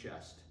on the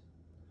chest.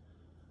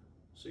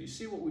 So you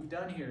see what we've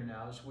done here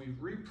now is we've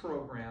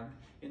reprogrammed.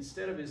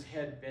 Instead of his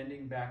head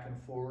bending back and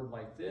forward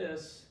like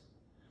this,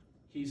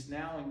 he's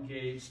now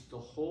engaged the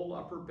whole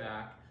upper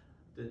back,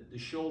 the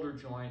shoulder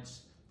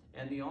joints,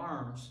 and the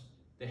arms.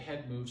 The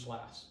head moves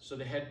last. So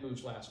the head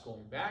moves last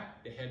going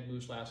back, the head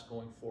moves last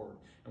going forward.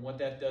 And what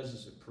that does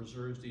is it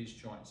preserves these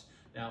joints.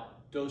 Now,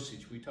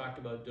 dosage, we talked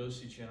about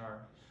dosage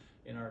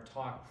in our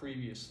talk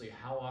previously.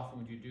 How often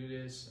would you do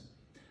this?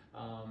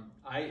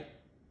 I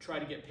try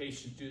to get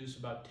patients to do this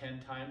about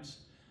 10 times,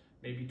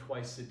 maybe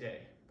twice a day.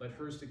 But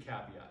here's the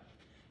caveat.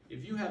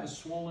 If you have a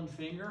swollen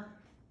finger,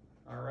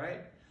 all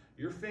right,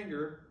 your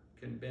finger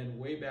can bend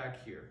way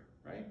back here,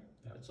 right?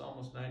 It's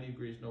almost 90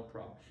 degrees, no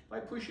problem. If I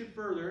push it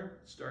further,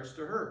 it starts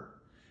to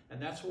hurt.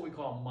 And that's what we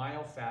call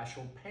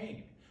myofascial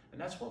pain. And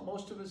that's what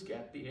most of us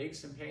get. The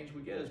aches and pains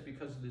we get is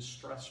because of this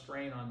stress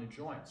strain on the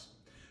joints.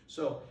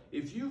 So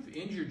if you've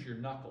injured your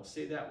knuckle,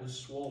 say that was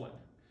swollen,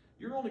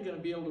 you're only going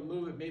to be able to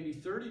move it maybe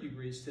 30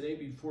 degrees today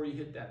before you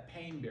hit that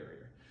pain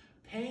barrier.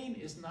 Pain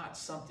is not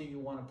something you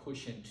want to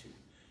push into.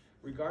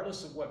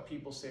 Regardless of what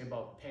people say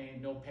about pain,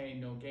 no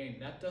gain,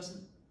 that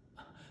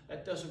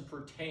doesn't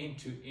pertain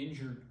to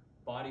injured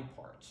body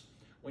parts.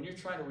 When you're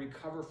trying to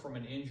recover from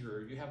an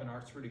injury or you have an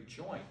arthritic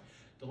joint,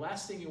 the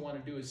last thing you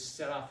want to do is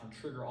set off and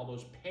trigger all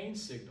those pain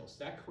signals.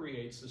 That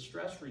creates a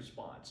stress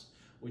response,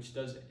 which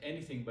does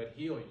anything but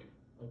heal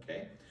you,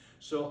 okay?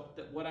 So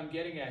what I'm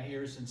getting at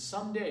here is in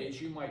some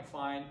days you might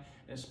find,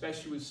 and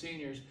especially with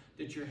seniors,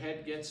 that your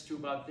head gets to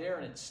about there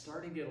and it's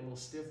starting to get a little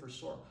stiff or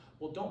sore.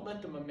 Well, don't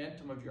let the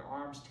momentum of your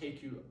arms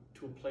take you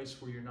to a place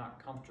where you're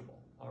not comfortable,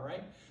 all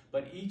right?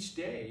 But each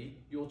day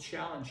you'll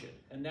challenge it,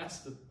 and that's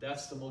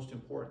the most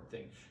important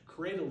thing.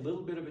 Create a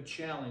little bit of a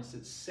challenge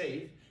that's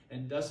safe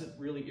and doesn't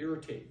really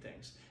irritate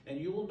things. And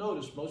you will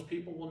notice, most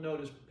people will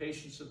notice,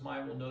 patients of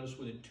mine will notice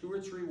within 2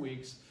 or 3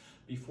 weeks,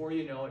 before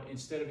you know it,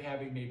 instead of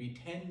having maybe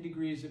 10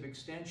 degrees of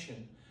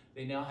extension,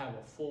 they now have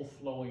a full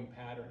flowing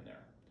pattern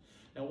there.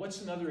 Now,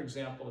 what's another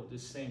example of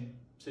this same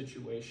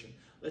situation?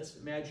 Let's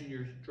imagine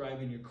you're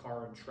driving your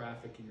car in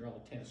traffic and you're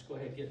all tense. Go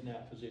ahead, get in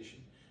that position.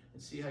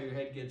 And see how your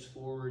head gets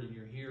forward and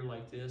you're here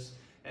like this.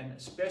 And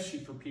especially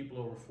for people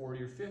over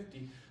 40 or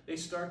 50, they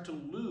start to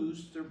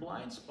lose their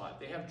blind spot.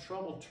 They have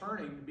trouble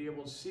turning to be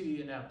able to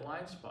see in that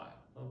blind spot,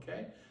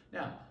 okay?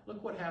 Now,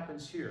 look what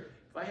happens here.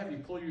 If I have you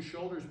pull your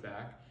shoulders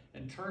back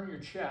and turn your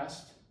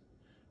chest,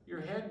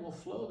 your head will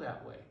flow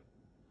that way.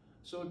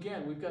 So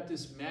again, we've got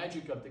this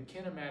magic of the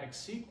kinematic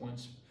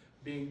sequence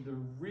being the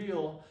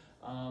real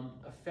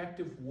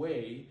effective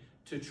way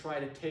to try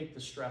to take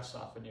the stress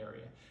off an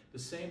area. The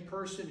same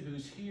person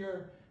who's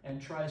here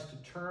and tries to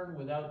turn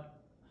without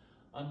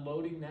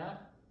unloading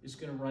that is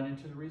going to run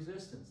into the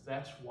resistance.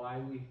 That's why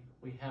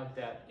we have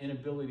that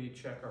inability to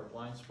check our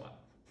blind spot.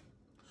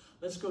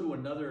 Let's go to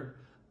another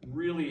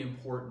really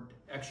important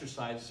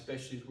exercise,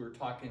 especially as we were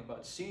talking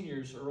about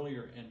seniors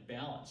earlier, and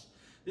balance.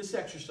 This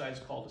exercise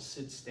is called a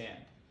sit-stand.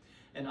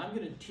 And I'm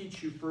going to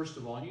teach you, first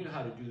of all, and you know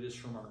how to do this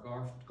from our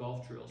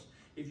golf drills.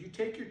 If you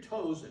take your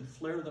toes and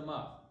flare them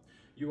up,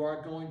 you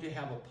are going to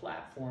have a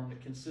platform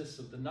that consists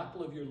of the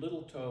knuckle of your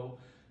little toe,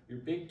 your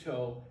big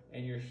toe,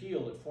 and your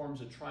heel. It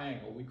forms a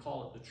triangle. We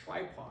call it the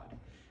tripod.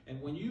 And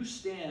when you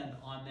stand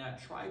on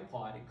that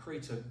tripod, it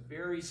creates a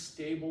very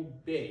stable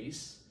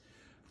base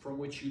from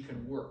which you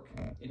can work.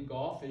 In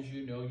golf, as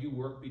you know, you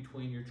work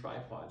between your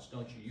tripods,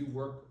 don't you? You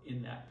work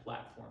in that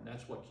platform.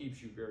 That's what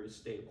keeps you very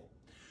stable.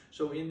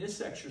 So in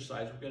this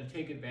exercise, we're going to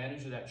take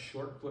advantage of that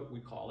short foot, we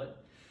call it.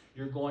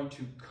 You're going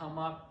to come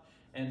up,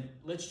 and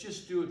let's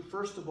just do it.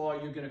 First of all,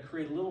 you're going to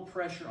create a little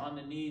pressure on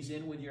the knees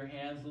in with your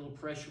hands, a little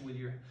pressure with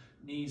your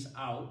knees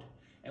out.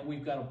 And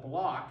we've got a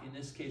block. In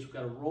this case, we've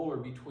got a roller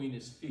between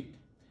his feet,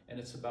 and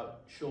it's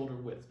about shoulder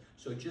width.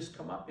 So just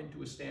come up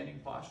into a standing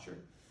posture.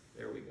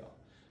 There we go.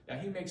 Now,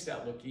 he makes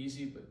that look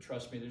easy, but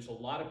trust me, there's a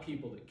lot of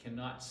people that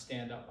cannot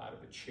stand up out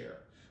of a chair.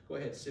 Go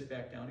ahead, sit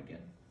back down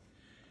again.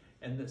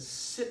 And the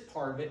sit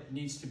part of it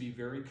needs to be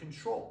very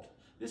controlled.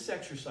 This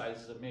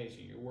exercise is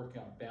amazing. You're working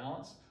on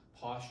balance,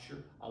 posture,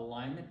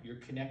 alignment. You're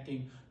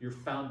connecting your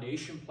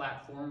foundation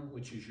platform,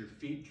 which is your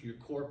feet, to your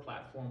core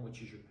platform,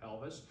 which is your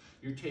pelvis.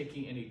 You're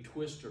taking any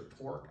twist or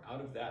torque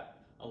out of that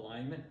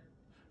alignment,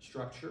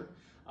 structure.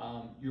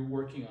 You're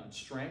working on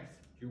strength.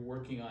 You're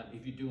working on,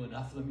 if you do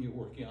enough of them, you're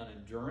working on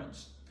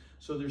endurance.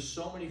 So there's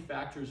so many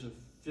factors of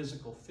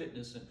physical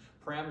fitness and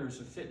parameters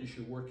of fitness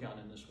you're working on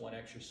in this one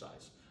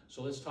exercise.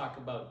 So let's talk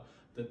about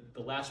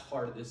the last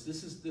part of this.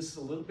 This is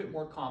a little bit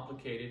more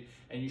complicated,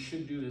 and you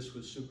should do this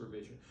with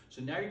supervision.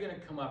 So now you're going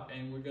to come up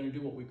and we're going to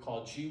do what we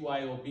call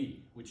GYOB,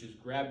 which is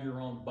grab your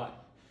own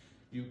butt.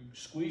 You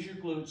squeeze your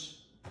glutes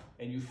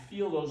and you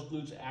feel those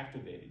glutes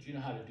activated. You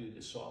know how to do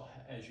this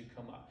as you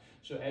come up.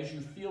 So as you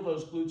feel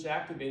those glutes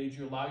activated,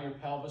 you allow your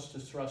pelvis to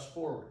thrust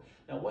forward.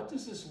 Now, what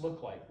does this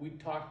look like? We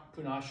talked,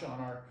 Punasha, on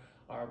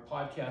our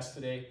podcast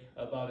today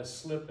about a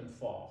slip and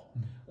fall.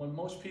 When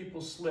most people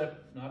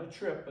slip, not a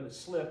trip, but a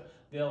slip,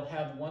 they'll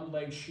have one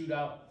leg shoot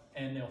out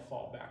and they'll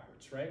fall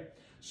backwards, right?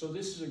 So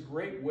this is a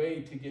great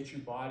way to get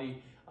your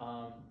body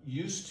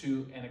used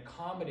to and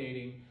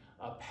accommodating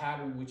a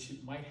pattern which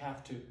it might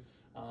have to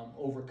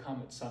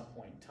overcome at some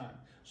point in time.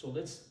 So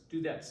let's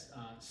do that.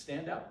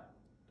 Stand up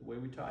the way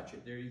we taught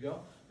you. There you go.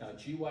 Now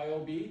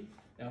GYOB.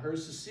 Now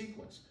here's the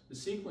sequence. The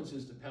sequence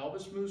is the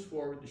pelvis moves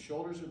forward, the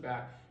shoulders are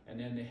back, and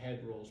then the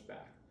head rolls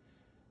back.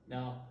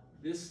 Now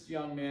this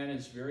young man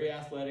is very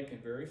athletic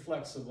and very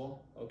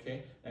flexible.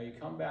 Okay, now you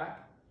come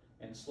back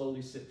and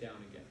slowly sit down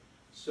again.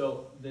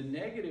 So the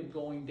negative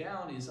going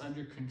down is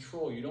under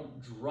control. You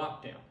don't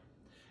drop down.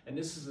 And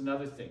this is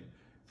another thing.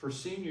 For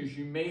seniors,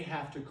 you may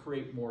have to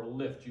create more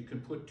lift. You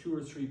can put 2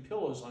 or 3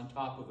 pillows on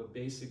top of a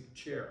basic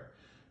chair.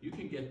 You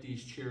can get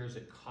these chairs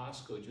at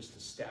Costco, just a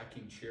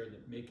stacking chair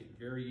that make it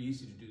very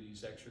easy to do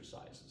these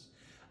exercises.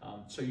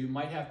 So you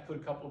might have to put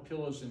a couple of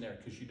pillows in there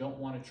because you don't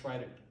want to try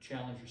to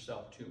challenge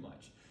yourself too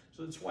much.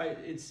 So that's why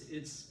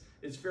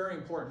it's very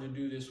important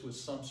to do this with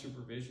some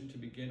supervision to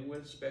begin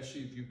with,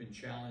 especially if you've been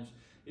challenged,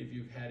 if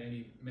you've had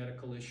any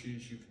medical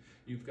issues,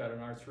 you've got an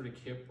arthritic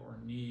hip or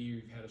knee,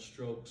 you've had a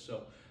stroke.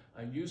 So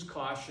use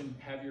caution,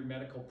 have your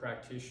medical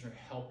practitioner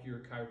help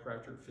your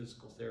chiropractor or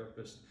physical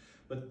therapist.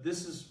 But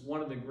this is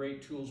one of the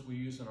great tools we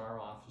use in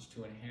our office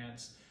to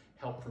enhance,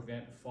 help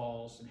prevent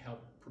falls, and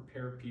help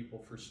prepare people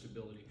for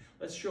stability.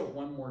 Let's show it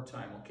one more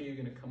time. Okay, you're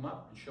going to come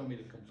up and show me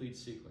the complete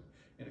sequence.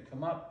 You're going to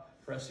come up,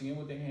 pressing in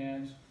with the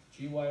hands,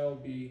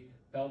 GYOB,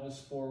 pelvis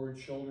forward,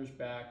 shoulders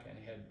back, and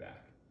head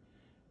back.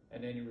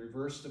 And then you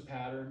reverse the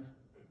pattern,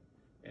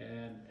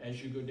 and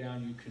as you go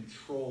down, you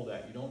control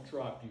that. You don't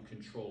drop, you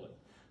control it.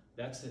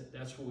 That's it.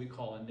 That's what we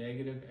call a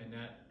negative, and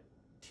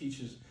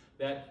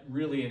that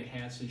really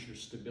enhances your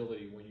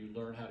stability when you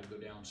learn how to go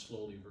down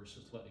slowly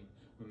versus letting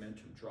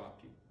momentum drop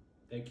you.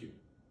 Thank you.